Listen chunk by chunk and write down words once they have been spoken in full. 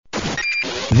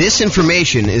This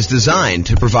information is designed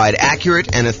to provide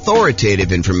accurate and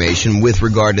authoritative information with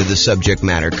regard to the subject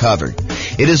matter covered.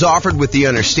 It is offered with the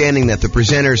understanding that the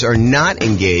presenters are not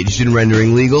engaged in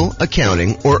rendering legal,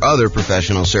 accounting, or other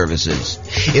professional services.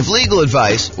 If legal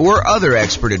advice or other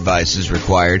expert advice is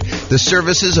required, the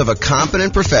services of a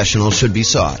competent professional should be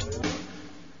sought.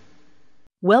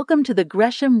 Welcome to the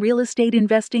Gresham Real Estate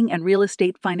Investing and Real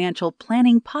Estate Financial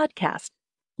Planning Podcast.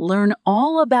 Learn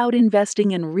all about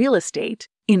investing in real estate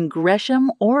in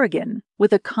Gresham, Oregon,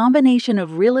 with a combination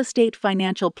of real estate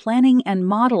financial planning and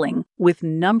modeling with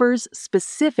numbers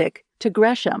specific to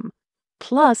Gresham,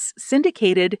 plus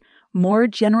syndicated, more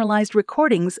generalized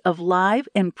recordings of live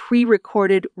and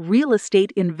pre-recorded real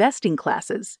estate investing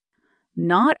classes,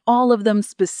 not all of them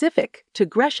specific to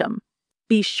Gresham.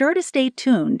 Be sure to stay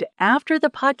tuned after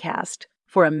the podcast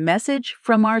for a message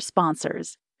from our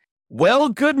sponsors. Well,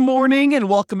 good morning and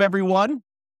welcome, everyone.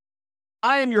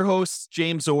 I am your host,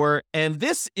 James Orr, and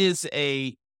this is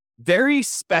a very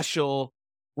special,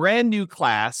 brand new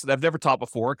class that I've never taught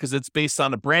before because it's based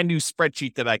on a brand new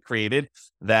spreadsheet that I created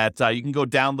that you can go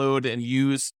download and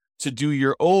use to do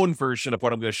your own version of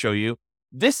what I'm going to show you.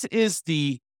 This is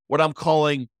what I'm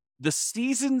calling the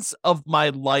Seasons of My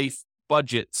Life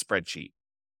budget spreadsheet.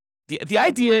 The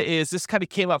idea is this kind of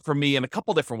came up for me in a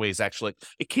couple different ways, actually.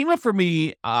 It came up for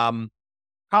me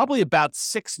probably about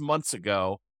 6 months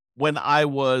ago when I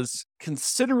was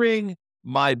considering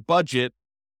my budget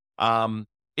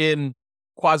in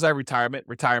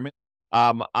quasi-retirement.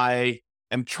 I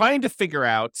am trying to figure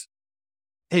out,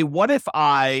 hey, what if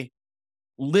I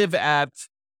live at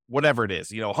whatever it is,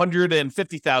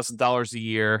 $150,000 a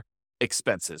year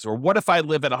expenses, or what if I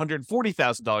live at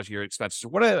 $140,000 a year expenses, or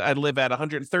what if I live at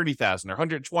 $130,000 or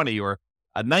 120 or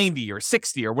a 90 or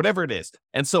 60 or whatever it is.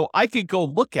 And so I could go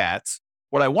look at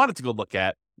what I wanted to go look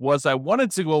at was I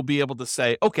wanted to go be able to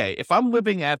say, okay, if I'm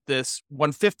living at this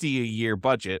 $150 a year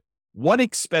budget, what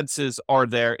expenses are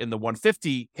there in the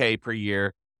 $150K per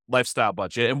year lifestyle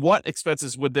budget? And what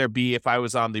expenses would there be if I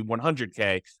was on the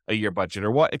 $100K a year budget? Or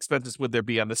what expenses would there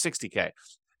be on the $60K?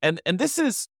 And this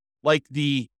is like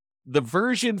the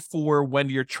version for when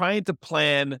you're trying to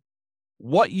plan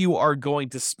what you are going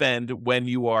to spend when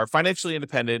you are financially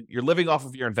independent, you're living off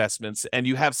of your investments, and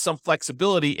you have some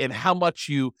flexibility in how much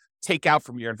you take out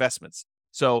from your investments.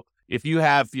 So if you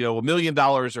have, $1 million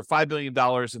or $5 million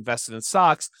invested in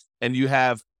stocks, and you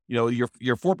have, your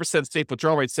 4% state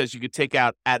withdrawal rate says you could take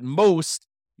out at most,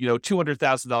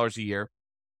 $200,000 a year.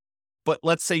 But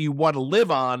let's say you want to live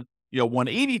on,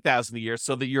 $180,000 a year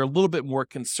so that you're a little bit more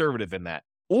conservative in that.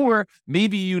 Or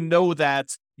maybe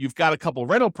that you've got a couple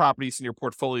rental properties in your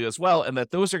portfolio as well, and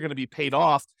that those are going to be paid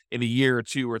off in a year or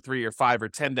 2 or 3 or 5 or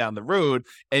 10 down the road.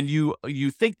 And you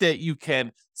think that you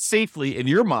can safely, in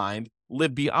your mind,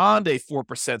 live beyond a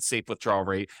 4% safe withdrawal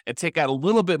rate and take out a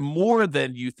little bit more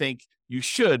than you think you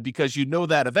should, because you know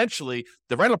that eventually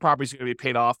the rental properties are going to be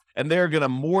paid off and they're going to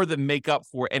more than make up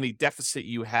for any deficit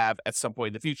you have at some point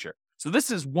in the future. So this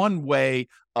is one way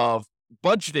of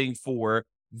budgeting for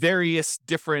various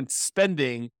different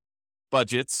spending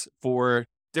budgets for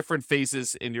different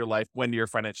phases in your life when you're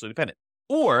financially independent.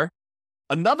 Or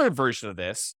another version of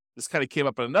this kind of came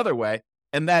up in another way,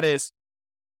 and that is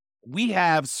we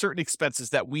have certain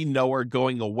expenses that we know are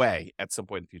going away at some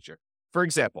point in the future. For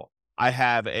example, I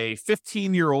have a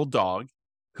 15-year-old dog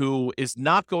who is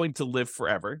not going to live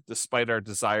forever, despite our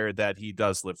desire that he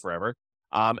does live forever.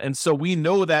 And so we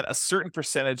know that a certain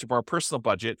percentage of our personal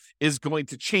budget is going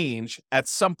to change at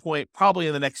some point, probably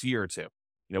in the next year or two.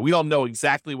 We don't know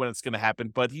exactly when it's going to happen,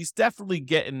 but he's definitely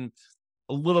getting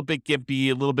a little bit gimpy,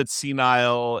 a little bit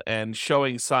senile, and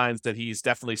showing signs that he's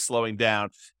definitely slowing down.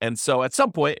 And so at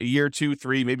some point, a year, 2,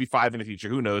 3, maybe 5 in the future,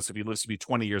 who knows if he lives to be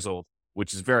 20 years old,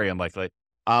 which is very unlikely.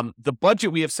 The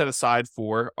budget we have set aside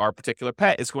for our particular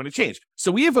pet is going to change.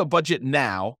 So we have a budget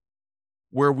now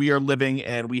where we are living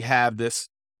and we have this,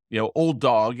 old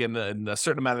dog and a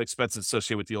certain amount of expenses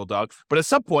associated with the old dog. But at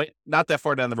some point, not that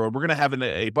far down the road, we're going to have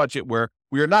a budget where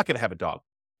we are not going to have a dog.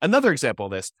 Another example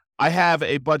of this, I have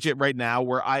a budget right now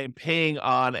where I am paying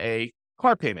on a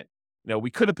car payment.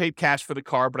 We could have paid cash for the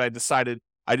car, but I decided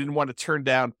I didn't want to turn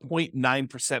down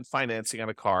 0.9% financing on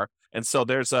a car. And so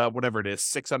there's whatever it is,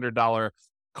 $600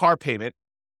 car payment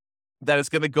that is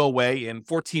going to go away in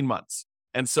 14 months.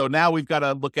 And so now we've got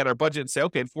to look at our budget and say,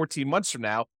 okay, in 14 months from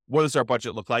now, what does our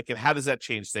budget look like? And how does that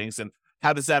change things? And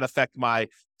how does that affect my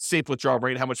safe withdrawal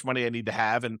rate, how much money I need to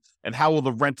have, and how will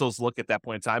the rentals look at that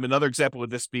point in time? Another example would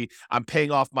this be, I'm paying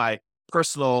off my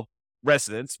personal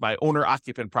residence, my owner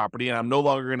occupant property, and I'm no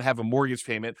longer going to have a mortgage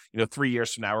payment, 3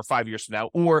 years from now or 5 years from now,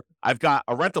 or I've got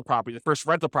a rental property. The first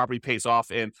rental property pays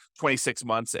off in 26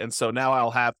 months. And so now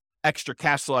I'll have extra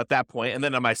cash flow at that point. And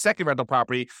then on my second rental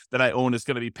property that I own is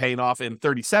going to be paying off in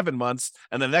 37 months.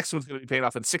 And the next one's going to be paying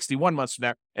off in 61 months from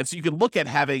now. And so you can look at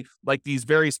having like these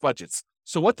various budgets.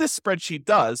 So what this spreadsheet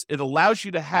does, it allows you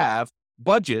to have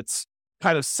budgets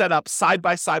kind of set up side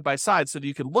by side so that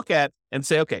you can look at and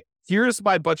say, okay, here's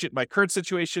my budget, my current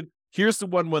situation. Here's the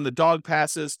one when the dog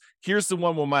passes. Here's the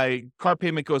one when my car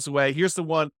payment goes away. Here's the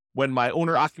one when my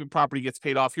owner occupant property gets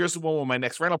paid off. Here's the one when my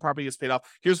next rental property gets paid off.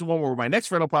 Here's the one where my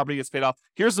next rental property gets paid off.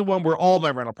 Here's the one where all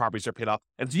my rental properties are paid off.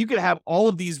 And so you can have all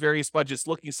of these various budgets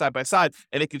looking side by side,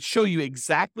 and it can show you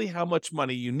exactly how much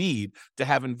money you need to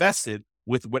have invested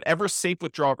with whatever safe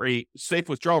withdrawal rate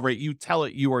you tell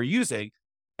it you are using.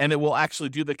 And it will actually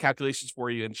do the calculations for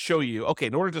you and show you, okay,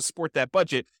 in order to support that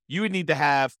budget, you would need to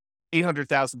have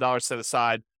 $800,000 set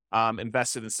aside,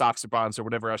 invested in stocks or bonds or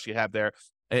whatever else you have there,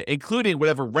 including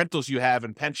whatever rentals you have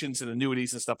and pensions and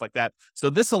annuities and stuff like that. So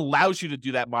this allows you to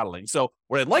do that modeling. So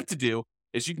what I'd like to do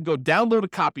is you can go download a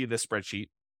copy of this spreadsheet.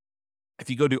 If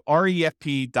you go to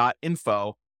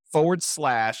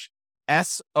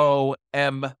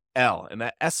refp.info/SOML, and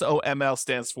that SOML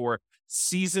stands for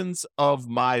Seasons of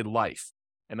My Life.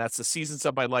 And that's the Seasons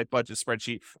of My Life budget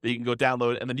spreadsheet that you can go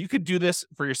download. And then you could do this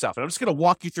for yourself. And I'm just going to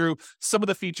walk you through some of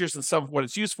the features and some of what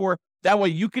it's used for. That way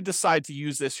you could decide to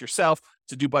use this yourself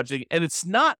to do budgeting. And it's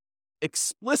not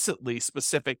explicitly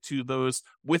specific to those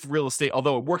with real estate,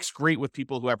 although it works great with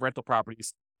people who have rental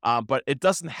properties. But it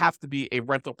doesn't have to be a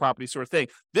rental property sort of thing.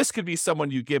 This could be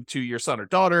someone you give to your son or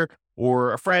daughter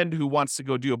or a friend who wants to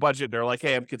go do a budget. They're like,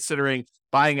 hey, I'm considering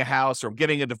buying a house, or I'm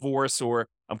getting a divorce, or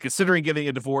I'm considering getting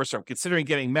a divorce, or I'm considering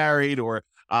getting married, or,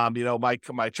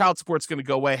 my child support's going to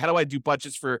go away. How do I do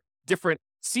budgets for different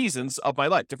seasons of my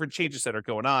life, different changes that are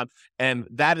going on? And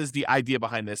that is the idea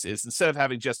behind this, is instead of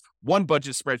having just one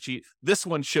budget spreadsheet, this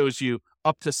one shows you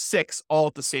up to 6 all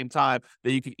at the same time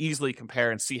that you can easily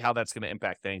compare and see how that's going to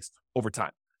impact things over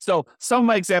time. So some of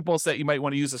my examples that you might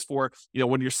want to use this for,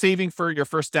 when you're saving for your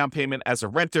first down payment as a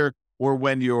renter, or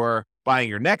when you're buying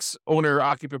your next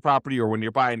owner-occupant property, or when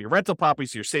you're buying your rental property,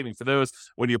 so you're saving for those.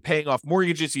 When you're paying off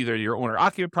mortgages, either your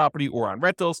owner-occupant property or on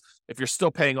rentals. If you're still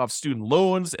paying off student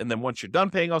loans, and then once you're done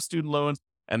paying off student loans,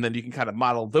 and then you can kind of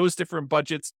model those different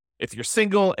budgets. If you're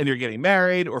single and you're getting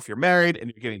married, or if you're married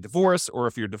and you're getting divorced, or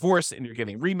if you're divorced and you're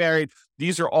getting remarried,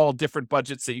 these are all different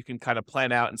budgets that you can kind of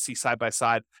plan out and see side by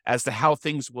side as to how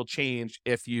things will change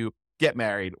if you get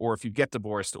married, or if you get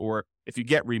divorced, or if you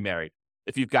get remarried.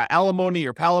 If you've got alimony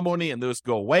or palimony and those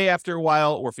go away after a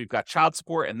while, or if you've got child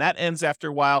support and that ends after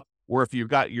a while, or if you've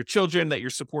got your children that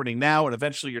you're supporting now and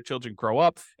eventually your children grow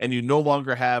up and you no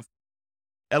longer have,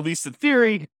 at least in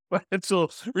theory,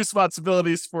 financial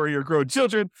responsibilities for your grown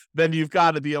children, then you've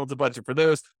got to be able to budget for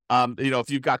those. If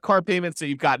you've got car payments that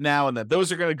you've got now and that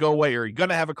those are going to go away, or you're going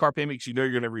to have a car payment because you're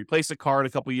going to replace a car in a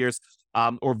couple of years,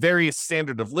 or various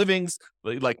standard of livings,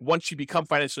 like once you become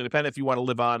financially independent, if you want to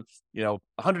live on,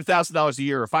 $100,000 a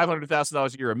year, or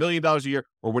 $500,000 a year, $1 million a year,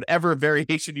 or whatever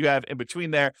variation you have in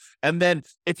between there. And then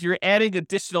if you're adding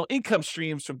additional income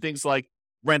streams from things like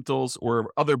rentals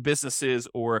or other businesses,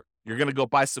 or you're going to go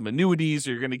buy some annuities,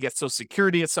 or you're going to get Social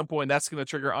Security at some point, that's going to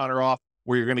trigger on or off,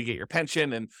 where you're going to get your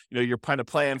pension, and you're kind of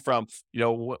plan from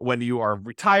when you are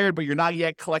retired, but you're not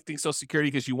yet collecting Social Security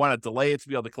because you want to delay it to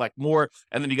be able to collect more,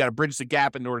 and then you got to bridge the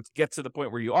gap in order to get to the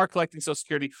point where you are collecting Social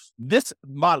Security. This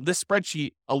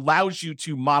spreadsheet allows you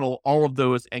to model all of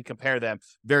those and compare them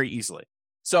very easily.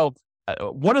 So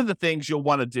one of the things you'll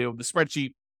want to do, the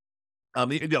spreadsheet.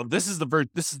 This is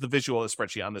the visual of the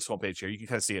spreadsheet on this homepage here. You can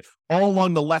kind of see it all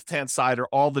along the left-hand side are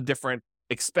all the different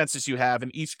expenses you have,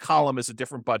 and each column is a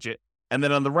different budget. And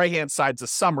then on the right-hand side is a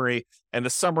summary, and the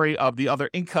summary of the other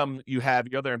income you have,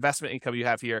 your other investment income you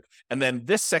have here. And then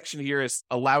this section here is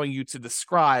allowing you to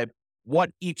describe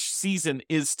what each season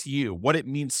is to you, what it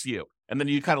means to you. And then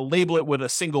you kind of label it with a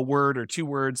single word or 2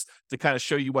 words to kind of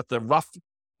show you what the rough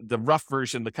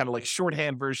version, the kind of like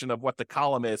shorthand version of what the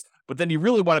column is. But then you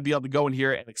really want to be able to go in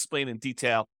here and explain in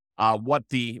detail what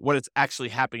is actually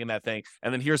happening in that thing.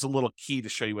 And then here's a little key to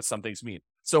show you what some things mean.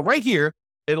 So right here,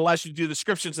 it allows you to do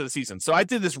descriptions of the season. So I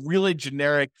did this really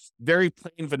generic, very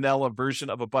plain vanilla version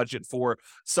of a budget for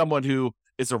someone who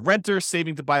is a renter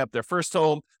saving to buy up their first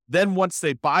home. Then once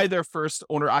they buy their first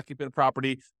owner-occupant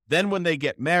property, then when they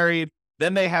get married,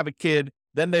 then they have a kid,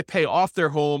 then they pay off their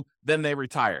home, then they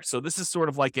retire. So this is sort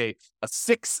of like a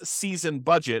 6-season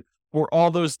budget for all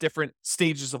those different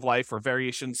stages of life, or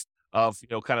variations of,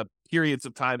 kind of periods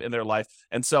of time in their life.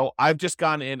 And so I've just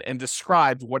gone in and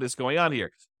described what is going on here.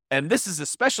 And this is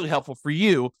especially helpful for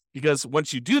you because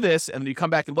once you do this and you come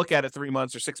back and look at it 3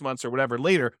 months or 6 months or whatever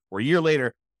later, or a year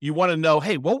later, you want to know,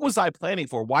 hey, what was I planning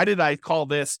for? Why did I call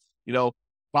this,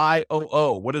 buy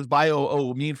OO? What does buy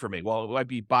OO mean for me? Well, it might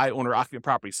be buy owner occupant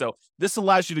property. So this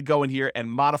allows you to go in here and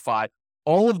modify.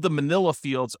 All of the manila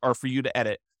fields are for you to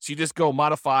edit. So you just go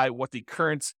modify what the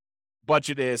current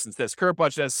budget is. And says current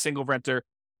budget as single renter,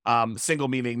 single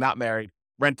meaning not married,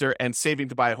 renter, and saving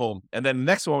to buy a home. And then the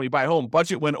next one, when you buy a home,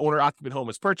 budget when owner occupant home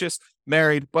is purchased,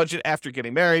 married, budget after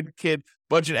getting married, kid,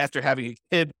 budget after having a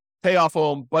kid, pay off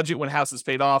home, budget when house is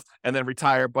paid off, and then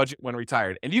retire, budget when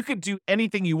retired. And you can do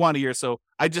anything you want here. So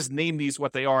I just named these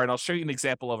what they are, and I'll show you an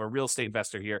example of a real estate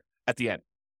investor here at the end.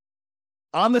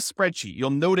 On the spreadsheet,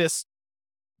 you'll notice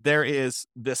there is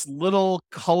this little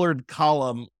colored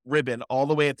column ribbon all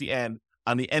the way at the end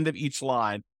on the end of each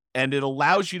line, and it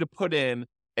allows you to put in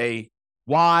a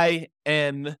Y,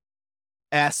 N,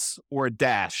 S, or a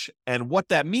dash. And what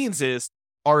that means is,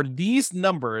 are these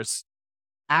numbers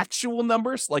actual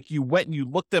numbers, like you went and you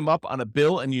looked them up on a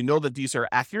bill and you know that these are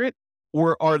accurate?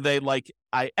 Or are they like,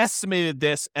 I estimated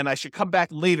this and I should come back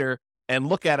later and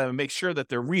look at them and make sure that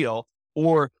they're real?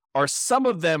 Or are some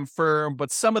of them firm,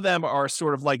 but some of them are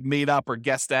sort of like made up or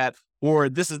guessed at, or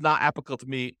this is not applicable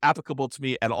to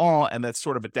me at all, and that's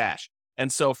sort of a dash.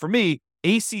 And so for me,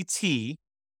 ACT,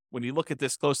 when you look at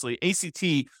this closely,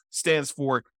 ACT stands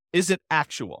for, is it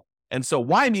actual? And so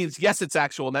Y means, yes, it's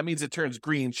actual. And that means it turns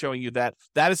green, showing you that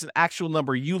that is an actual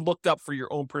number you looked up for your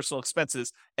own personal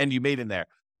expenses and you made in there.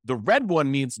 The red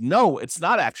one means, no, it's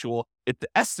not actual. It's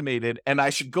estimated. And I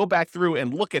should go back through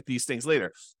and look at these things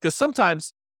later. Because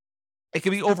sometimes it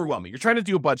can be overwhelming. You're trying to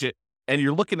do a budget and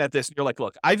you're looking at this and you're like,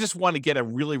 look, I just want to get a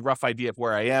really rough idea of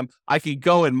where I am. I can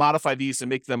go and modify these and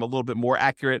make them a little bit more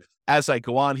accurate as I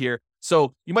go on here.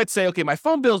 So you might say, okay, my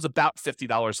phone bill is about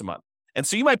 $50 a month. And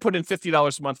so you might put in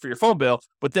 $50 a month for your phone bill,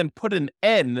 but then put an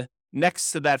N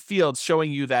next to that field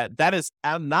showing you that that is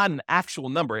not an actual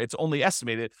number. It's only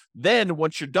estimated. Then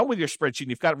once you're done with your spreadsheet and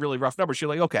you've got really rough numbers, you're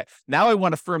like, okay, now I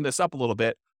want to firm this up a little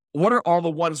bit. What are all the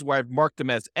ones where I've marked them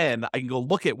as N? I can go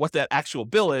look at what that actual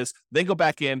bill is, then go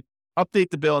back in, update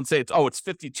the bill and say, it's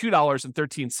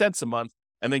 $52.13 a month.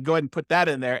 And then go ahead and put that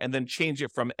in there and then change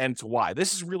it from N to Y.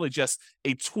 This is really just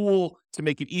a tool to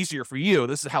make it easier for you.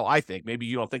 This is how I think. Maybe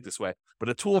you don't think this way, but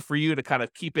a tool for you to kind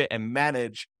of keep it and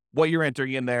manage what you're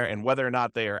entering in there and whether or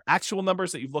not they are actual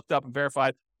numbers that you've looked up and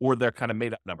verified or they're kind of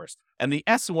made up numbers. And the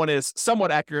S one is somewhat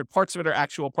accurate. Parts of it are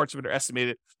actual, parts of it are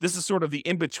estimated. This is sort of the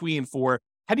in-between for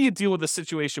how do you deal with a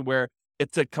situation where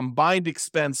it's a combined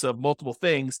expense of multiple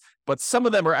things, but some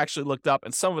of them are actually looked up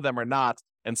and some of them are not.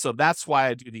 And so that's why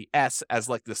I do the S as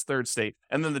like this third state.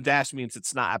 And then the dash means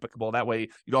it's not applicable. That way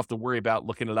you don't have to worry about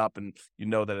looking it up and you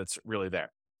know that it's really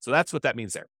there. So that's what that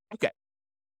means there. Okay.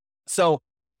 So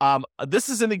this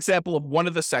is an example of one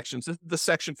of the sections. This is the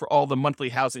section for all the monthly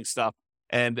housing stuff.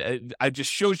 And I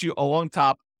just showed you along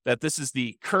top that this is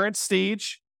the current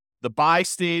stage, the buy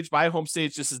home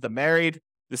stage. This is the married.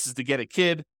 This is to get a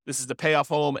kid. This is the pay off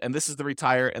home. And this is the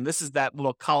retire. And this is that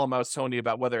little column I was telling you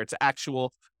about, whether it's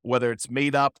actual, whether it's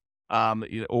made up,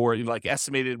 or like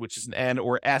estimated, which is an N,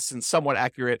 or S and somewhat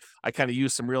accurate. I kind of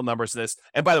use some real numbers in this.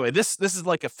 And by the way, this is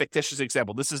like a fictitious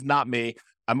example. This is not me.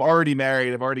 I'm already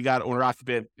married. I've already got owner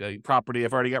occupant property.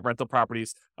 I've already got rental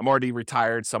properties. I'm already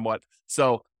retired somewhat.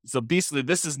 So basically,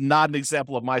 this is not an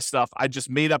example of my stuff. I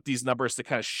just made up these numbers to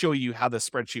kind of show you how the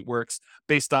spreadsheet works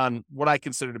based on what I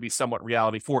consider to be somewhat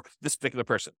reality for this particular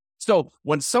person. So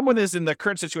when someone is in the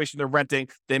current situation, they're renting,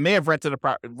 they may have rented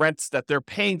rents that they're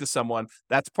paying to someone.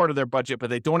 That's part of their budget, but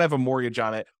they don't have a mortgage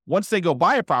on it. Once they go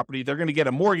buy a property, they're going to get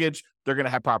a mortgage. They're going to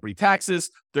have property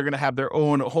taxes. They're going to have their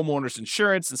own homeowner's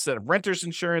insurance instead of renter's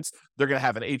insurance. They're going to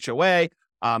have an HOA.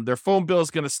 Their phone bill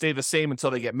is going to stay the same until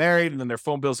they get married, and then their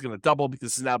phone bill is going to double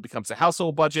because it now becomes a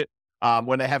household budget.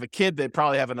 When they have a kid, they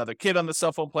probably have another kid on the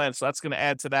cell phone plan, so that's going to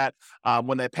add to that.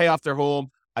 When they pay off their home,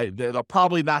 they'll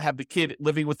probably not have the kid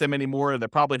living with them anymore. They're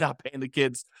probably not paying the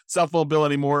kid's cell phone bill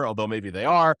anymore, although maybe they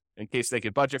are, in case they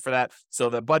could budget for that. So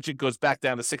the budget goes back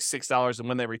down to $66, and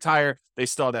when they retire, they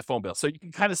still have that phone bill. So you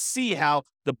can kind of see how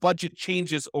the budget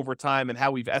changes over time and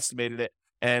how we've estimated it.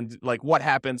 And like what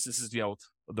happens, this is,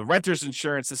 the renter's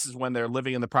insurance, this is when they're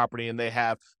living in the property and they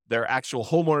have their actual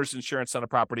homeowner's insurance on a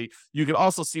property. You can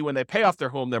also see when they pay off their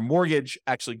home, their mortgage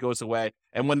actually goes away.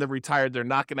 And when they're retired, they're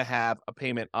not going to have a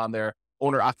payment on their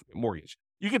owner-occupant mortgage.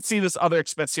 You can see this other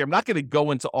expense here. I'm not going to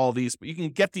go into all these, but you can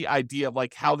get the idea of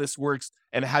like how this works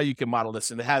and how you can model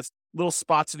this. And it has little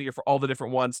spots in here for all the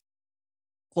different ones.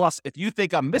 Plus, if you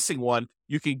think I'm missing one,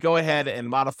 you can go ahead and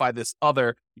modify this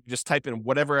other. You can just type in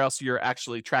whatever else you're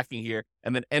actually tracking here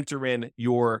and then enter in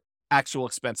your actual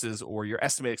expenses or your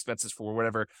estimated expenses for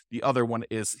whatever the other one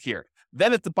is here.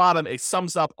 Then at the bottom, it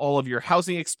sums up all of your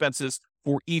housing expenses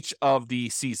for each of the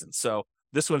seasons. So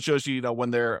this one shows you,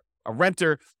 when they're a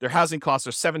renter, their housing costs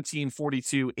are $17,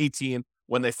 $42, $18.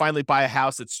 When they finally buy a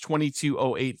house, it's $22,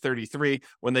 $08, $33.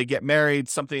 When they get married,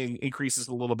 something increases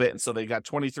a little bit, and so they got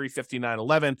 $23, $59,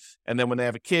 $11. And then when they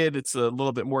have a kid, it's a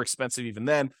little bit more expensive even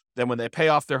then. Then when they pay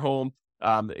off their home,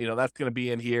 that's going to be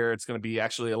in here. It's going to be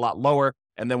actually a lot lower.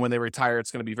 And then when they retire,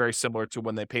 it's going to be very similar to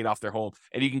when they paid off their home.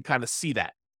 And you can kind of see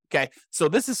that. Okay. So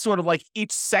this is sort of like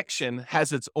each section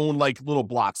has its own like little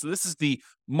block. So this is the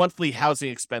monthly housing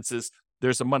expenses.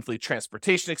 There's a monthly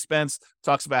transportation expense,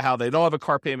 talks about how they don't have a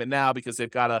car payment now because they've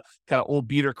got a kind of old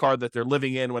beater car that they're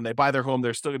living in. When they buy their home,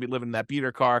 they're still going to be living in that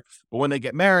beater car. But when they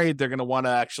get married, they're going to want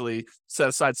to actually set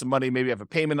aside some money, maybe have a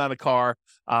payment on a car.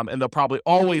 And they'll probably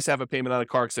always have a payment on a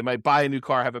car because they might buy a new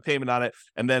car, have a payment on it.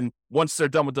 And then once they're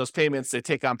done with those payments, they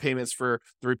take on payments for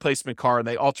the replacement car and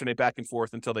they alternate back and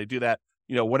forth until they do that.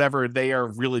 Whatever they are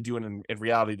really doing in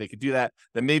reality, they could do that.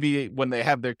 Then maybe when they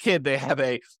have their kid, they have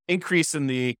a increase in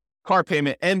the car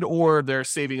payment and or they're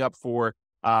saving up for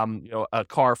a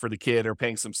car for the kid or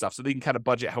paying some stuff. So they can kind of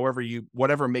budget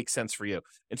whatever makes sense for you.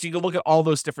 And so you can look at all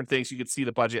those different things. You can see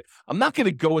the budget. I'm not going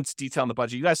to go into detail on the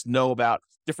budget. You guys know about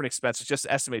different expenses. Just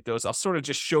estimate those. I'll sort of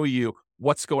just show you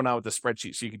what's going on with the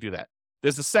spreadsheet so you can do that.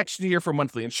 There's a section here for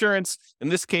monthly insurance. In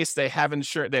this case, they have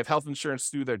health insurance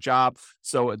through their job.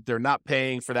 So they're not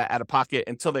paying for that out of pocket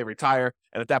until they retire.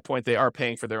 And at that point, they are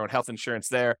paying for their own health insurance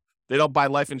there. They don't buy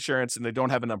life insurance and they don't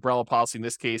have an umbrella policy in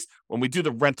this case. When we do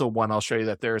the rental one, I'll show you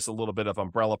that there's a little bit of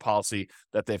umbrella policy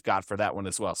that they've got for that one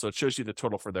as well. So it shows you the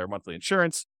total for their monthly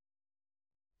insurance.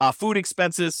 Food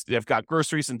expenses, they've got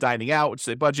groceries and dining out, which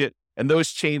they budget. And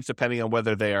those change depending on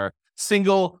whether they are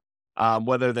single,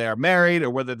 whether they are married or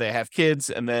whether they have kids.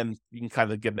 And then you can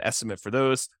kind of get an estimate for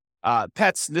those.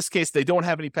 Pets, in this case, they don't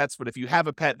have any pets, but if you have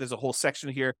a pet, there's a whole section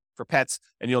here for pets.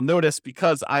 And you'll notice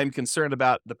because I'm concerned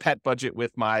about the pet budget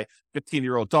with my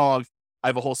 15-year-old dog, I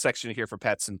have a whole section here for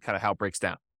pets and kind of how it breaks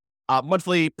down.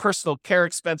 Monthly personal care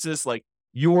expenses like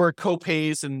your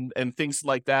copays and things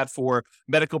like that for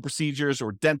medical procedures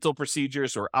or dental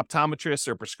procedures or optometrists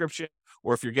or prescription,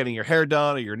 or if you're getting your hair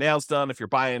done or your nails done, if you're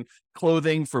buying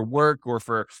clothing for work or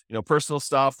for personal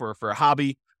stuff or for a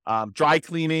hobby. Dry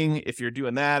cleaning, if you're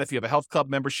doing that, if you have a health club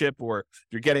membership or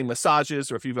you're getting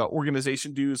massages or if you've got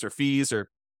organization dues or fees or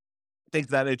things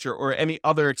of that nature or any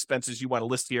other expenses you want to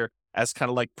list here as kind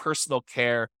of like personal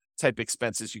care type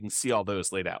expenses, you can see all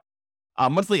those laid out.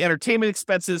 Monthly entertainment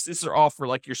expenses, these are all for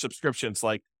like your subscriptions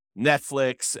like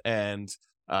Netflix and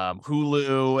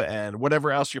Hulu and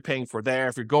whatever else you're paying for there.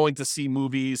 If you're going to see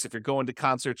movies, if you're going to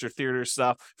concerts or theater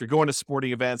stuff, if you're going to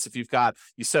sporting events, if you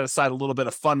set aside a little bit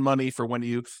of fun money for when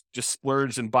you just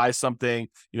splurge and buy something,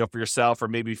 for yourself or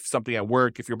maybe something at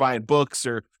work, if you're buying books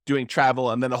or doing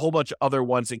travel, and then a whole bunch of other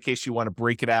ones in case you want to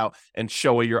break it out and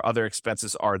show where your other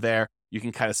expenses are there. You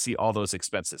can kind of see all those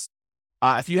expenses.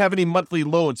 If you have any monthly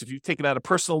loans, if you've taken out a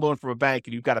personal loan from a bank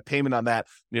and you've got a payment on that,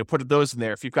 put those in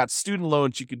there. If you've got student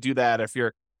loans, you could do that. If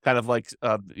you're kind of like,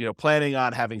 planning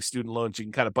on having student loans, you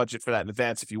can kind of budget for that in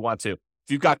advance if you want to. If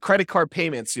you've got credit card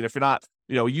payments, if you're not,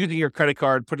 using your credit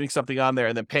card, putting something on there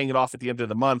and then paying it off at the end of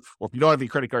the month, or if you don't have any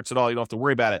credit cards at all, you don't have to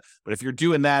worry about it. But if you're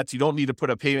doing that, you don't need to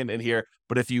put a payment in here.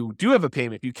 But if you do have a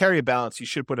payment, if you carry a balance, you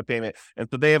should put a payment. And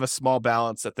so they have a small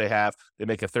balance that they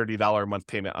make a $30 a month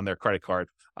payment on their credit card.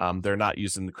 They're not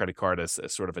using the credit card as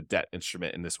sort of a debt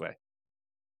instrument in this way.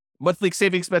 Monthly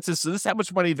saving expenses. So this is how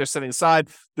much money they're setting aside.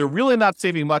 They're really not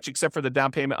saving much except for the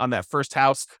down payment on that first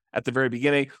house at the very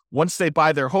beginning. Once they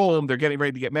buy their home, they're getting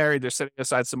ready to get married. They're setting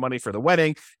aside some money for the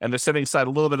wedding, and they're setting aside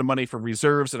a little bit of money for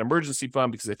reserves and emergency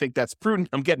fund because they think that's prudent.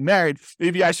 I'm getting married.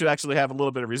 Maybe I should actually have a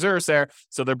little bit of reserves there.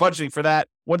 So they're budgeting for that.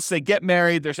 Once they get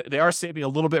married, they are saving a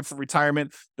little bit for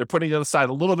retirement. They're putting aside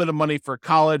a little bit of money for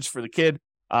college for the kid.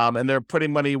 And they're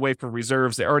putting money away for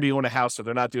reserves. They already own a house, so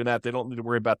they're not doing that. They don't need to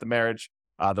worry about the marriage,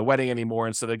 the wedding anymore.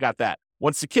 And so they got that.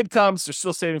 Once the kid comes, they're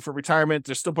still saving for retirement.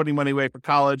 They're still putting money away for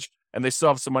college, and they still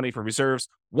have some money for reserves.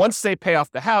 Once they pay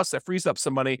off the house, that frees up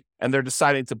some money, and they're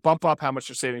deciding to bump up how much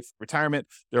they're saving for retirement.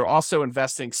 They're also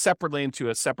investing separately into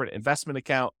a separate investment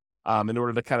account in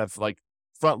order to kind of like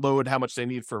front load how much they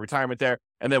need for retirement there.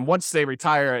 And then once they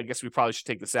retire, I guess we probably should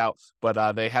take this out,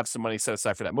 but they have some money set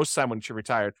aside for that. Most of the time when you're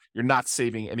retired, you're not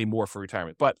saving any more for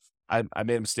retirement. But I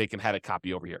made a mistake and had a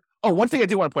copy over here. Oh, one thing I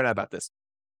do want to point out about this.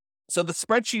 So the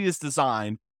spreadsheet is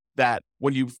designed that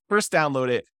when you first download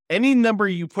it, any number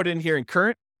you put in here in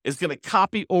current is going to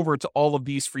copy over to all of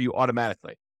these for you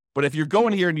automatically. But if you're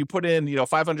going here and you put in,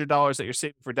 $500 that you're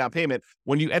saving for down payment,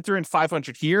 when you enter in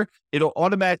 500 here, it'll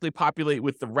automatically populate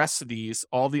with the rest of these,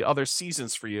 all the other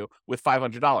seasons for you with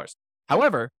 $500.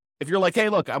 However, if you're like, hey,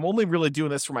 look, I'm only really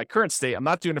doing this for my current state, I'm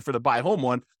not doing it for the buy home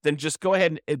one, then just go ahead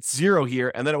and it's 0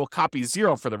 here, and then it will copy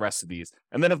 0 for the rest of these.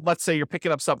 And then if, let's say you're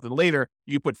picking up something later,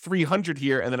 you put 300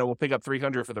 here, and then it will pick up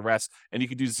 300 for the rest, and you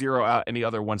can do 0 out any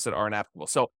other ones that aren't applicable.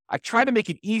 So I try to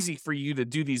make it easy for you to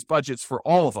do these budgets for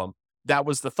all of them. That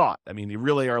was the thought. I mean, you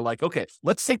really are like, okay,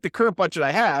 let's take the current budget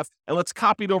I have and let's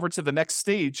copy it over to the next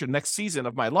stage or next season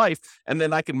of my life. And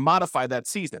then I can modify that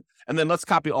season. And then let's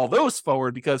copy all those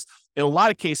forward, because in a lot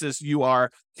of cases, you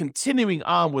are continuing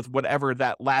on with whatever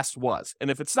that last was. And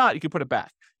if it's not, you can put it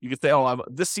back. You can say, oh,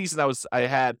 this season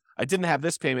I didn't have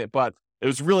this payment, but it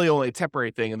was really only a temporary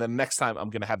thing. And then next time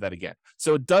I'm going to have that again.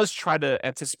 So it does try to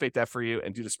anticipate that for you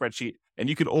and do the spreadsheet, and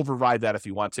you can override that if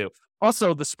you want to.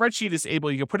 Also, the spreadsheet is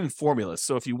able, you can put in formulas.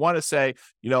 So if you want to say,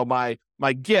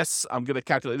 my gifts, I'm going to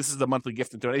calculate, this is the monthly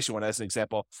gift and donation one as an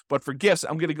example. But for gifts,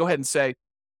 I'm going to go ahead and say,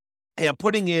 hey, I'm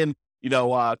putting in,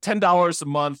 $10 a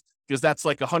month, because that's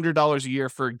like $100 a year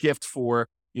for a gift for,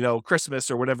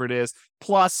 Christmas or whatever it is.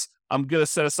 Plus, I'm going to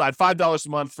set aside $5 a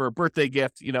month for a birthday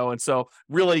gift, and so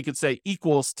really you could say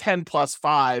equals 10 plus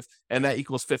 5, and that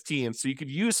equals 15. So you could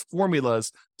use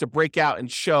formulas to break out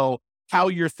and show how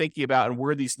you're thinking about and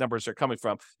where these numbers are coming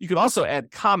from. You could also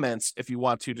add comments if you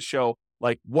want to show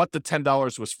like what the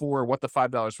 $10 was for, what the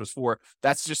 $5 was for.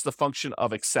 That's just the function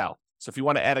of Excel. So if you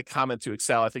want to add a comment to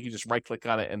Excel, I think you just right click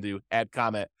on it and do add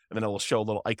comment, and then it will show a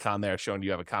little icon there showing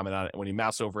you have a comment on it. And when you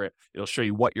mouse over it, it'll show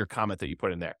you what your comment that you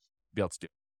put in there be able to do.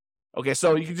 Okay,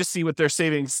 so you can just see what they're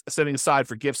setting aside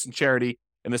for gifts and charity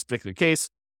in this particular case.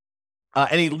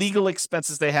 Any legal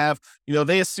expenses they have,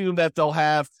 they assume that they'll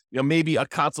have, maybe a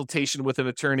consultation with an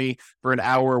attorney for an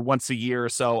hour once a year or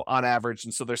so on average.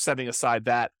 And so they're setting aside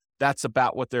that. That's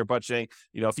about what they're budgeting.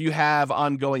 If you have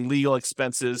ongoing legal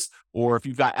expenses, or if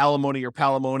you've got alimony or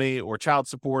palimony or child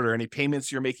support, or any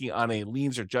payments you're making on any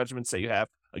liens or judgments that you have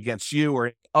against you,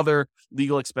 or other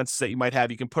legal expenses that you might have,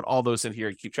 you can put all those in here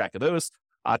and keep track of those.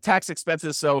 Tax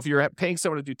expenses. So if you're paying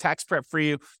someone to do tax prep for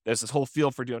you, there's this whole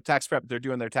field for doing tax prep. They're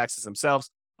doing their taxes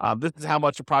themselves. This is how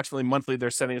much approximately monthly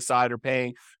they're setting aside or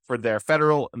paying for their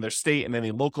federal and their state and any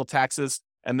local taxes.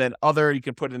 And then other, you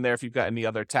can put in there if you've got any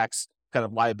other tax kind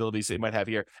of liabilities that you might have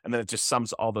here. And then it just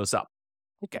sums all those up.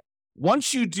 Okay.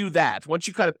 Once you do that, once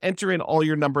you kind of enter in all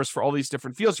your numbers for all these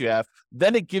different fields you have,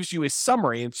 then it gives you a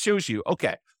summary and shows you,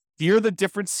 okay, here are the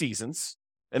different seasons.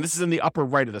 And this is in the upper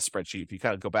right of the spreadsheet. If you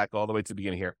kind of go back all the way to the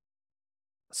beginning here.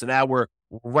 So now we're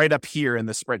right up here in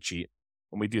the spreadsheet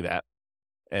when we do that.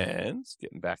 And it's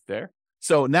getting back there.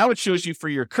 So now it shows you for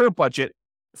your current budget.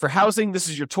 For housing, this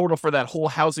is your total for that whole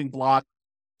housing block.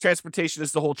 Transportation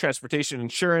is the whole transportation,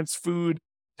 insurance, food,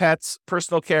 pets,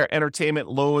 personal care, entertainment,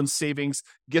 loans, savings,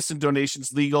 gifts and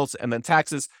donations, legals, and then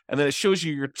taxes. And then it shows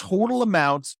you your total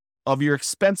amount of your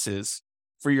expenses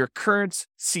for your current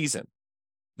season.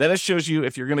 Then it shows you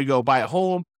if you're going to go buy a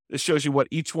home, it shows you what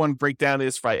each one breakdown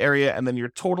is by area, and then your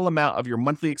total amount of your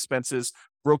monthly expenses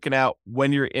broken out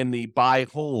when you're in the buy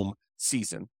home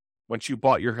season, once you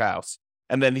bought your house.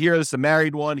 And then here's the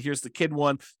married one, here's the kid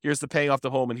one, here's the paying off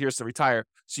the home, and here's the retire.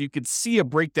 So you can see a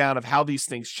breakdown of how these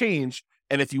things change.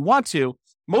 And if you want to,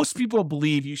 most people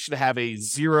believe you should have a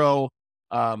 0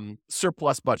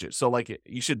 surplus budget. So like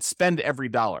you should spend every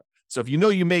dollar. So if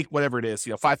you make whatever it is,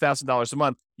 $5,000 a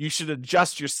month, you should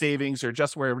adjust your savings or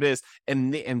adjust wherever it is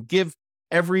and give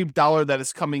every dollar that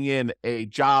is coming in a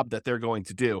job that they're going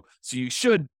to do. So you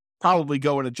should probably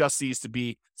go and adjust these to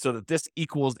be so that this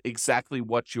equals exactly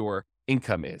what your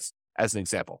income is, as an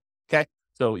example. Okay.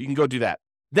 So you can go do that.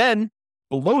 Then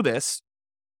below this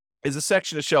is a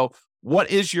section to show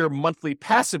what is your monthly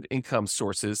passive income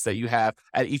sources that you have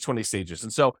at each one of these stages.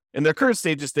 And so in their current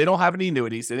stages, they don't have any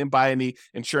annuities. They didn't buy any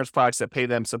insurance products that pay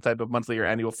them some type of monthly or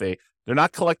annual fee. They're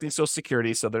not collecting Social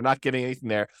Security, so they're not getting anything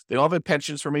there. They don't have any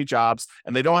pensions from any jobs,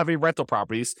 and they don't have any rental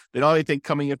properties. They don't have anything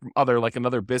coming in from like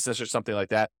another business or something like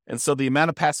that. And so the amount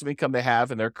of passive income they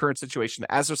have in their current situation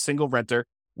as a single renter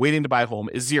waiting to buy a home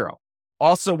is 0.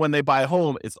 Also, when they buy a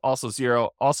home, it's also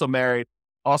 0. Also married.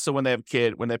 Also, when they have a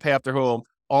kid, when they pay off their home,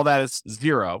 all that is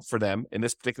 0 for them in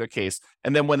this particular case.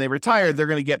 And then when they retire, they're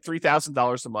going to get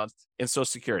 $3,000 a month in Social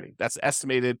Security. That's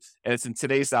estimated, and it's in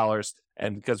today's dollars.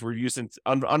 And because we're using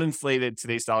uninflated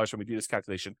today's dollars when we do this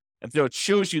calculation. And so it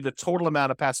shows you the total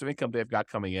amount of passive income they've got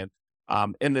coming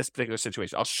in this particular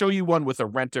situation. I'll show you one with a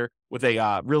renter, with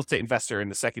a real estate investor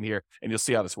in a second here, and you'll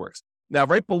see how this works. Now,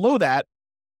 right below that,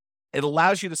 it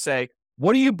allows you to say,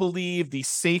 what do you believe the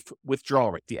safe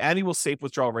withdrawal rate, the annual safe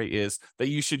withdrawal rate is that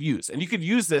you should use? And you could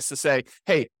use this to say,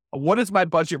 hey, what is my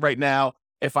budget right now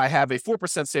if I have a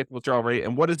 4% safe withdrawal rate?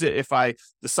 And what is it if I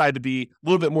decide to be a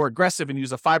little bit more aggressive and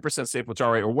use a 5% safe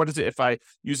withdrawal rate? Or what is it if I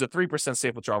use a 3%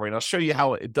 safe withdrawal rate? And I'll show you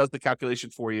how it does the calculation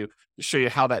for you to show you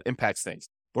how that impacts things.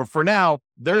 But for now,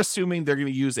 they're assuming they're going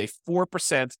to use a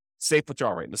 4% safe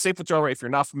withdrawal rate. And the safe withdrawal rate, if you're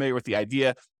not familiar with the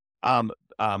idea,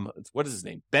 what is his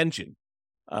name? Benjamin.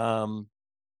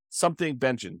 Something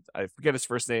Benjamin. I forget his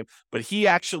first name, but he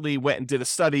actually went and did a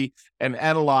study and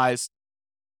analyzed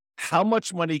how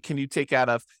much money can you take out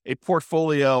of a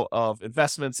portfolio of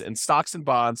investments in stocks and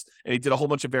bonds. And he did a whole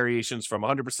bunch of variations from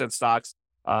 100% stocks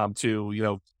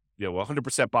to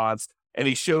 100% bonds. And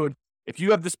he showed if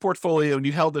you have this portfolio and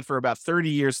you held it for about 30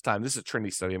 years time, this is a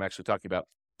Trinity study I'm actually talking about,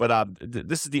 but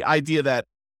this is the idea that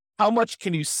how much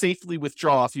can you safely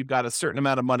withdraw if you've got a certain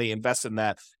amount of money invested in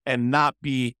that and not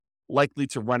be likely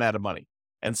to run out of money.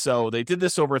 And so they did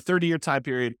this over a 30-year time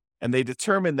period, and they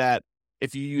determined that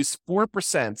if you use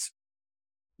 4%,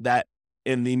 that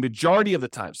in the majority of the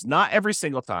times, not every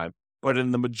single time, but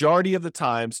in the majority of the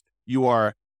times, you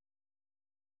are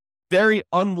very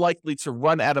unlikely to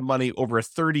run out of money over a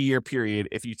 30-year period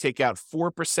if you take out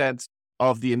 4%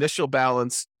 of the initial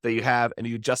balance that you have and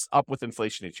you adjust up with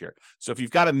inflation each year. So if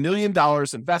you've got $1 million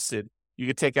invested, you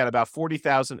could take out about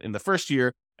 $40,000 in the first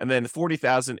year, and then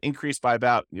 $40,000 increased by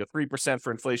about 3%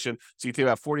 for inflation. So you think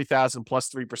about $40,000 plus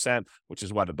 3%, which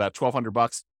is what, about $1,200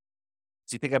 bucks.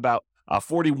 So you think about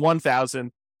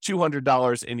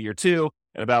 $41,200 in year two,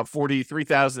 and about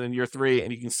 $43,000 in year three,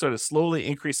 and you can sort of slowly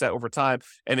increase that over time.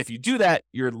 And if you do that,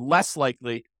 you're less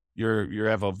likely, you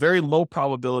have a very low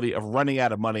probability of running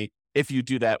out of money if you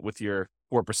do that with your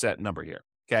 4% number here.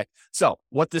 Okay. So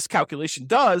what this calculation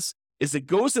does is it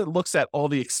goes and looks at all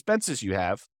the expenses you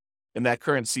have in that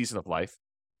current season of life,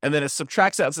 and then it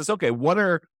subtracts out and says, okay, what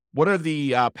are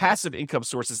the passive income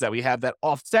sources that we have that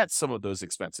offset some of those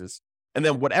expenses? And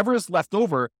then whatever is left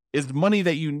over is money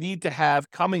that you need to have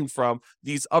coming from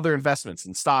these other investments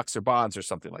in stocks or bonds or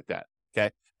something like that.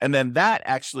 Okay. And then that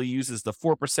actually uses the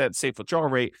 4% safe withdrawal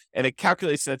rate, and it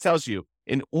calculates and it tells you,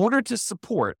 in order to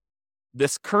support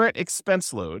this current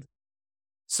expense load,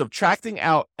 subtracting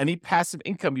out any passive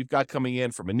income you've got coming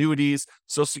in from annuities,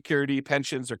 Social Security,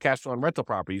 pensions, or cash flow on rental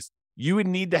properties, you would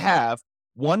need to have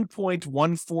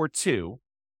 $1.142, a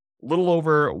little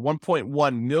over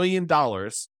 $1.1 million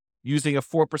using a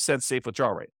 4% safe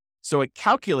withdrawal rate. So it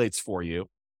calculates for you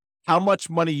how much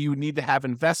money you need to have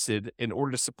invested in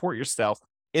order to support yourself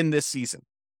in this season.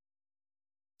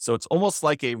 So it's almost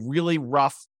like a really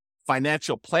rough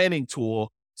financial planning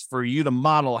tool for you to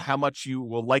model how much you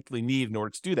will likely need in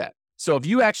order to do that. So if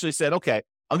you actually said, okay,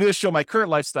 I'm going to show my current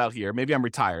lifestyle here. Maybe I'm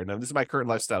retired. Now, this is my current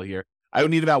lifestyle here. I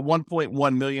would need about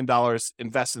 $1.1 million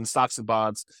invested in stocks and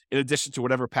bonds in addition to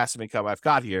whatever passive income I've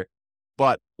got here.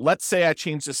 But let's say I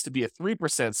change this to be a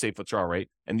 3% safe withdrawal rate,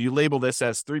 and you label this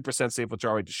as 3% safe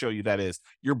withdrawal rate to show you that is.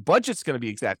 Your budget's going to be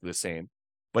exactly the same.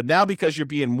 But now because you're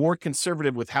being more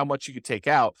conservative with how much you could take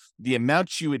out, the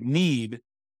amount you would need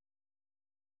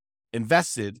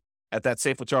invested at that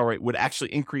safe withdrawal rate would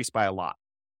actually increase by a lot.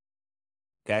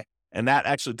 Okay. And that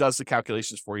actually does the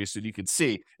calculations for you. So you can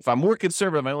see if I'm more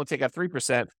conservative, I only take out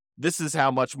 3%, this is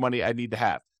how much money I need to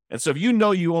have. And so if you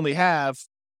know you only have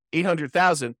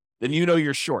 800,000, then you know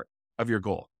you're short of your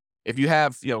goal. If you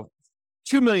have, $2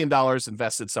 million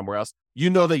invested somewhere else, you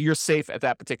know that you're safe at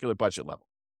that particular budget level.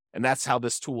 And that's how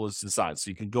this tool is designed. So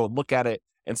you can go and look at it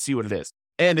and see what it is.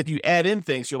 And if you add in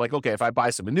things, you're like, okay, if I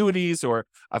buy some annuities or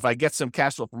if I get some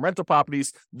cash flow from rental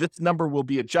properties, this number will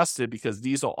be adjusted because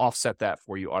these will offset that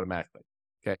for you automatically.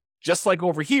 Okay. Just like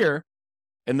over here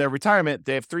in their retirement,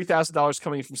 they have $3,000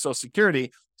 coming from Social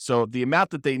Security. So the amount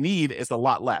that they need is a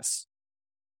lot less.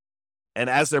 And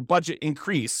as their budget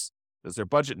increase, as their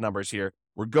budget numbers here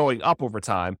were going up over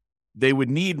time, they would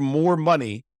need more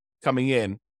money coming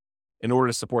in order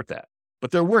to support that. But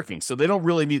they're working, so they don't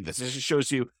really need this. It just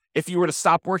shows you if you were to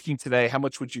stop working today, how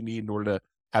much would you need in order to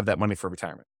have that money for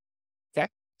retirement? Okay,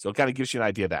 so it kind of gives you an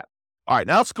idea of that. All right,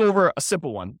 now let's go over a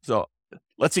simple one. So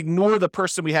let's ignore the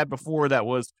person we had before that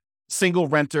was single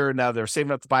renter. Now they're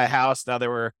saving up to buy a house. Now they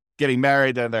were getting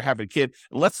married and they're having a kid.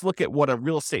 And let's look at what a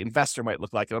real estate investor might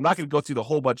look like. And I'm not going to go through the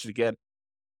whole budget again,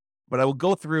 but I will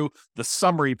go through the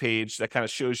summary page that kind of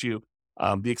shows you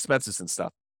the expenses and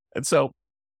stuff. And so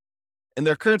in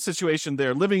their current situation,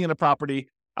 they're living in a property,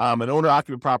 an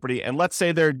owner-occupant property, and let's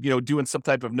say they're doing some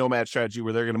type of nomad strategy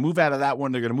where they're going to move out of that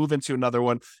one, they're going to move into another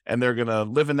one, and they're going to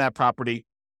live in that property,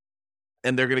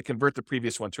 and they're going to convert the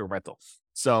previous one to a rental.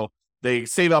 So They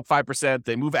save up 5%,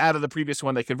 they move out of the previous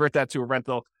one, they convert that to a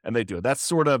rental, and they do it. That's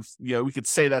sort of, we could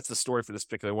say that's the story for this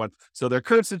particular one. So their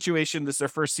current situation, this is their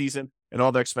first season and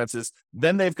all their expenses.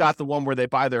 Then they've got the one where they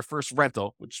buy their first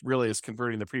rental, which really is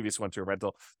converting the previous one to a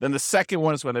rental. Then the second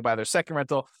one is when they buy their second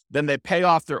rental. Then they pay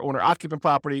off their owner-occupant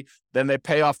property. Then they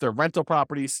pay off their rental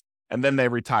properties, and then they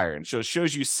retire. And so it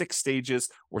shows you 6 stages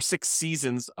or 6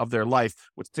 seasons of their life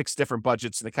with 6 different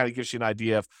budgets, and it kind of gives you an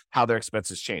idea of how their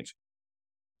expenses change.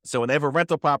 So when they have a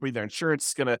rental property, their insurance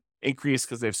is going to increase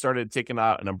because they've started taking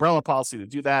out an umbrella policy to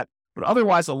do that. But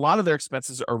otherwise, a lot of their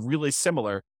expenses are really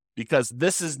similar because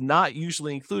this is not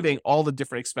usually including all the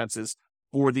different expenses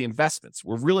for the investments.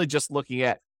 We're really just looking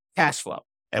at cash flow.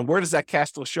 And where does that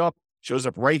cash flow show up? It shows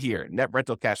up right here, net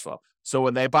rental cash flow. So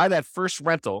when they buy that first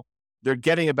rental, they're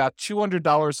getting about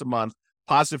 $200 a month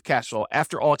positive cash flow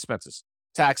after all expenses,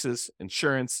 taxes,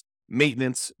 insurance,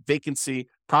 maintenance, vacancy,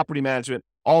 property management,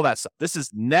 all that stuff. This is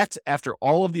net after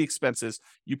all of the expenses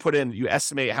you put in. You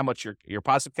estimate how much your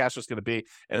positive cash flow is going to be.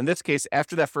 And in this case,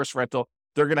 after that first rental,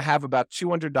 they're going to have about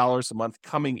 $200 a month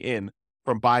coming in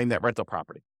from buying that rental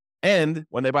property. And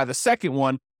when they buy the second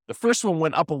one, the first one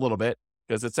went up a little bit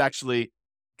because it's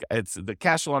the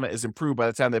cash flow on it is improved by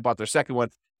the time they bought their second one.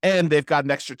 And they've got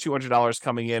an extra $200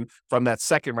 coming in from that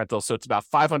second rental. So it's about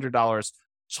 $500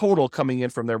 total coming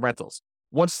in from their rentals.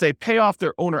 Once they pay off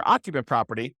their owner-occupant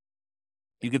property,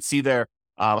 you can see their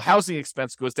housing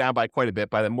expense goes down by quite a bit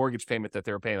by the mortgage payment that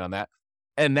they were paying on that.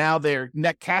 And now their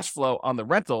net cash flow on the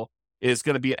rental is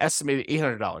going to be an estimated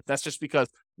 $800. That's just because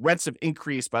rents have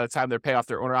increased by the time they pay off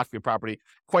their owner-occupant property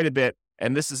quite a bit.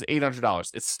 And this is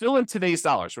 $800. It's still in today's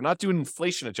dollars. We're not doing an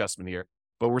inflation adjustment here,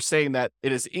 but we're saying that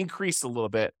it has increased a little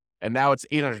bit. And now it's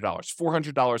 $800,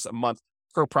 $400 a month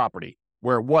per property,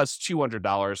 where it was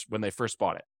 $200 when they first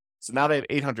bought it. So now they have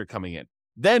 $800 coming in.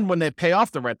 Then when they pay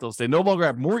off the rentals, they no longer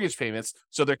have mortgage payments,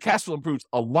 so their cash flow improves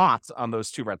a lot on those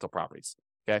 2 rental properties.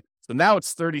 Okay, so now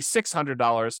it's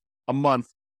 $3,600 a month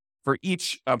for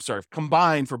each.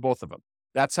 Combined for both of them.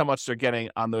 That's how much they're getting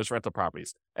on those rental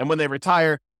properties. And when they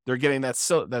retire, they're getting that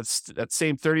same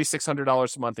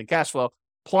 $3,600 a month in cash flow.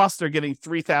 Plus, they're getting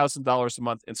 $3,000 a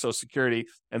month in Social Security.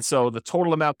 And so the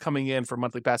total amount coming in for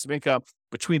monthly passive income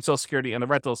between Social Security and the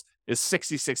rentals is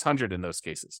 $6,600 in those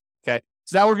cases. Okay.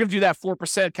 So now we're going to do that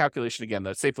 4% calculation again,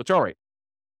 the safe withdrawal rate.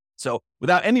 So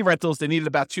without any rentals, they needed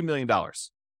about $2 million.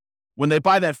 When they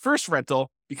buy that first rental,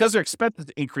 because their expenses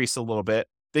increase a little bit,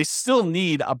 they still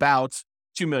need about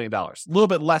 $2 million, a little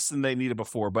bit less than they needed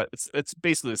before, but it's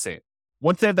basically the same.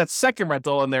 Once they have that second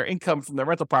rental and their income from their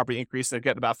rental property increase, they're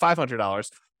getting about $500,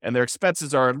 and their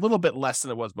expenses are a little bit less than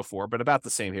it was before, but about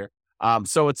the same here.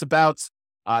 So it's about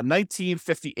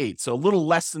 $1,958, so a little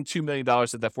less than $2 million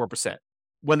at that 4%.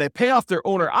 When they pay off their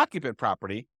owner-occupant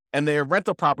property and their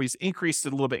rental properties increased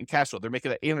a little bit in cash flow, they're making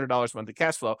that $800 a month in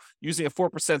cash flow using a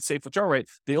 4% safe withdrawal rate.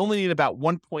 They only need about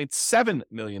 $1.7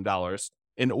 million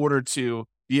in order to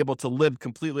be able to live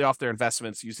completely off their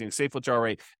investments using a safe withdrawal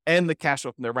rate and the cash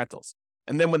flow from their rentals.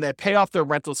 And then when they pay off their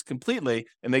rentals completely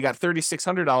and they got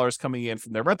 $3,600 coming in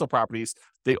from their rental properties,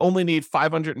 they only need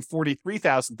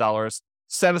 $543,000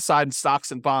 set aside in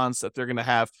stocks and bonds that they're going to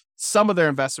have some of their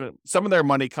investment, some of their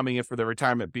money coming in for their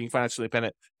retirement, being financially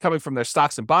independent, coming from their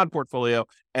stocks and bond portfolio,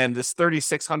 and this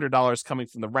 $3,600 coming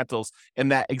from the rentals in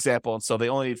that example. And so they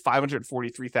only need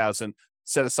 $543,000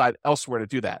 set aside elsewhere to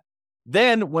do that.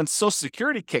 Then when Social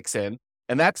Security kicks in,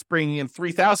 and that's bringing in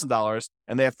 $3,000,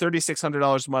 and they have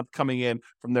 $3,600 a month coming in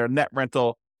from their net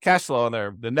rental cash flow on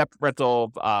the net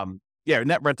rental,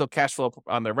 net rental cash flow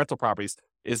on their rental properties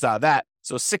is that.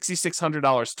 So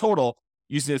 $6,600 total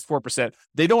using this 4%.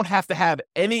 They don't have to have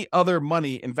any other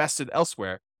money invested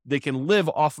elsewhere. They can live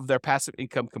off of their passive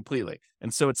income completely.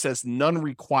 And so it says none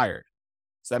required.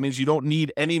 So that means you don't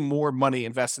need any more money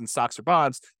invested in stocks or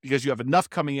bonds because you have enough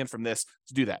coming in from this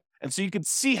to do that. And so you can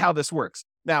see how this works.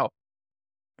 Now,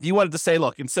 if you wanted to say,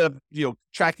 look, instead of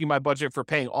tracking my budget for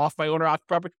paying off my owner-occupied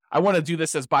property, I want to do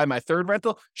this as buy my third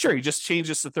rental. Sure, you just change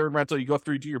this to third rental. You go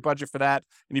through, do your budget for that,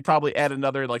 and you probably add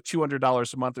another like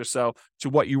 $200 a month or so to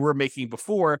what you were making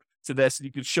before to this, and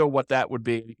you can show what that would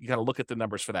be. You got to look at the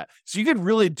numbers for that. So you could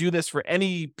really do this for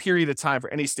any period of time,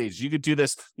 for any stage. You could do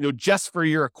this, just for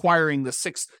your acquiring the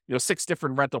six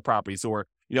different rental properties, or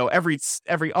every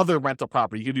other rental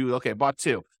property. You could do, okay, bought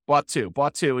two,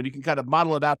 and you can kind of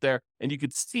model it out there, and you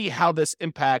could see how this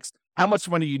impacts how much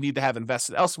money you need to have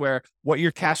invested elsewhere, what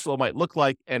your cash flow might look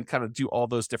like, and kind of do all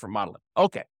those different modeling.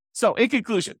 Okay, so in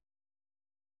conclusion,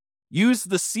 use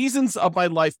the Seasons of My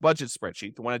Life budget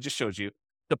spreadsheet, the one I just showed you,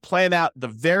 to plan out the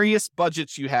various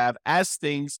budgets you have as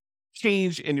things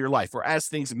change in your life, or as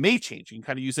things may change. You can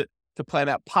kind of use it to plan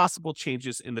out possible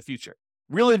changes in the future.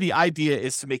 really the idea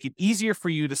is to make it easier for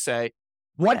you to say,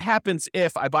 what happens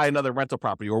if I buy another rental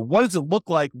property? Or what does it look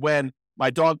like when my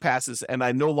dog passes and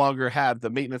I no longer have the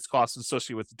maintenance costs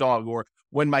associated with the dog? Or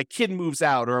when my kid moves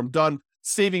out, or I'm done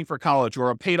saving for college, or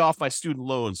I'm paid off my student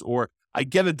loans, or I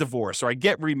get a divorce, or I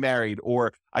get remarried,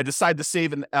 or I decide to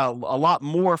save a lot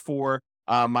more for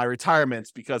my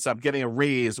retirement because I'm getting a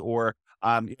raise, or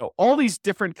all these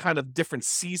different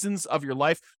seasons of your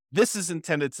life. This is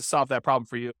intended to solve that problem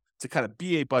for you, to kind of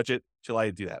be a budget to allow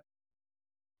you to do that.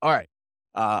 All right.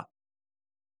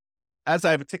 As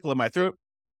I have a tickle in my throat,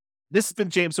 this has been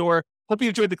James Orr. Hope you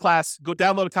enjoyed the class. Go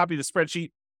download a copy of the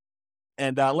spreadsheet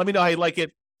and let me know how you like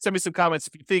it. Send me some comments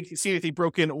if you see anything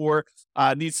broken or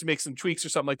needs to make some tweaks or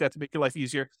something like that to make your life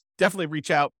easier. Definitely reach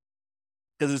out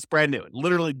because it's brand new.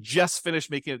 Literally just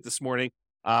finished making it this morning.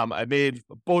 I made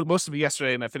most of it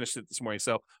yesterday and I finished it this morning.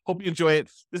 So hope you enjoy it.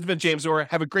 This has been James Orr.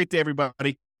 Have a great day,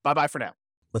 everybody. Bye-bye for now.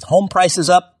 With home prices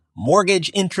up, mortgage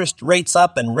interest rates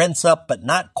up, and rents up, but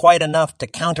not quite enough to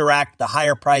counteract the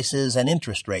higher prices and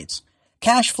interest rates,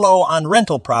 cash flow on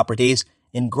rental properties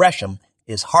in Gresham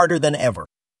is harder than ever.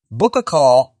 Book a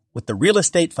call with the Real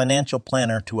Estate Financial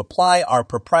Planner to apply our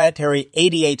proprietary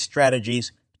 88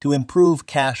 strategies to improve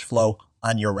cash flow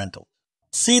on your rental.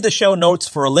 See the show notes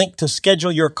for a link to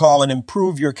schedule your call and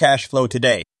improve your cash flow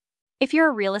today. If you're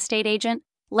a real estate agent,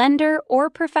 lender, or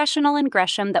professional in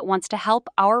Gresham that wants to help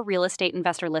our real estate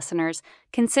investor listeners,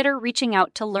 consider reaching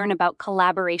out to learn about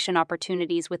collaboration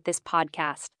opportunities with this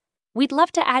podcast. We'd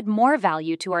love to add more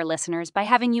value to our listeners by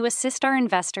having you assist our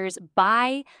investors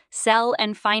buy, sell,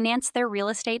 and finance their real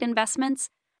estate investments.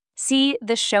 See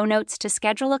the show notes to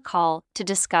schedule a call to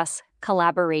discuss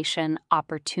collaboration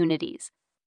opportunities.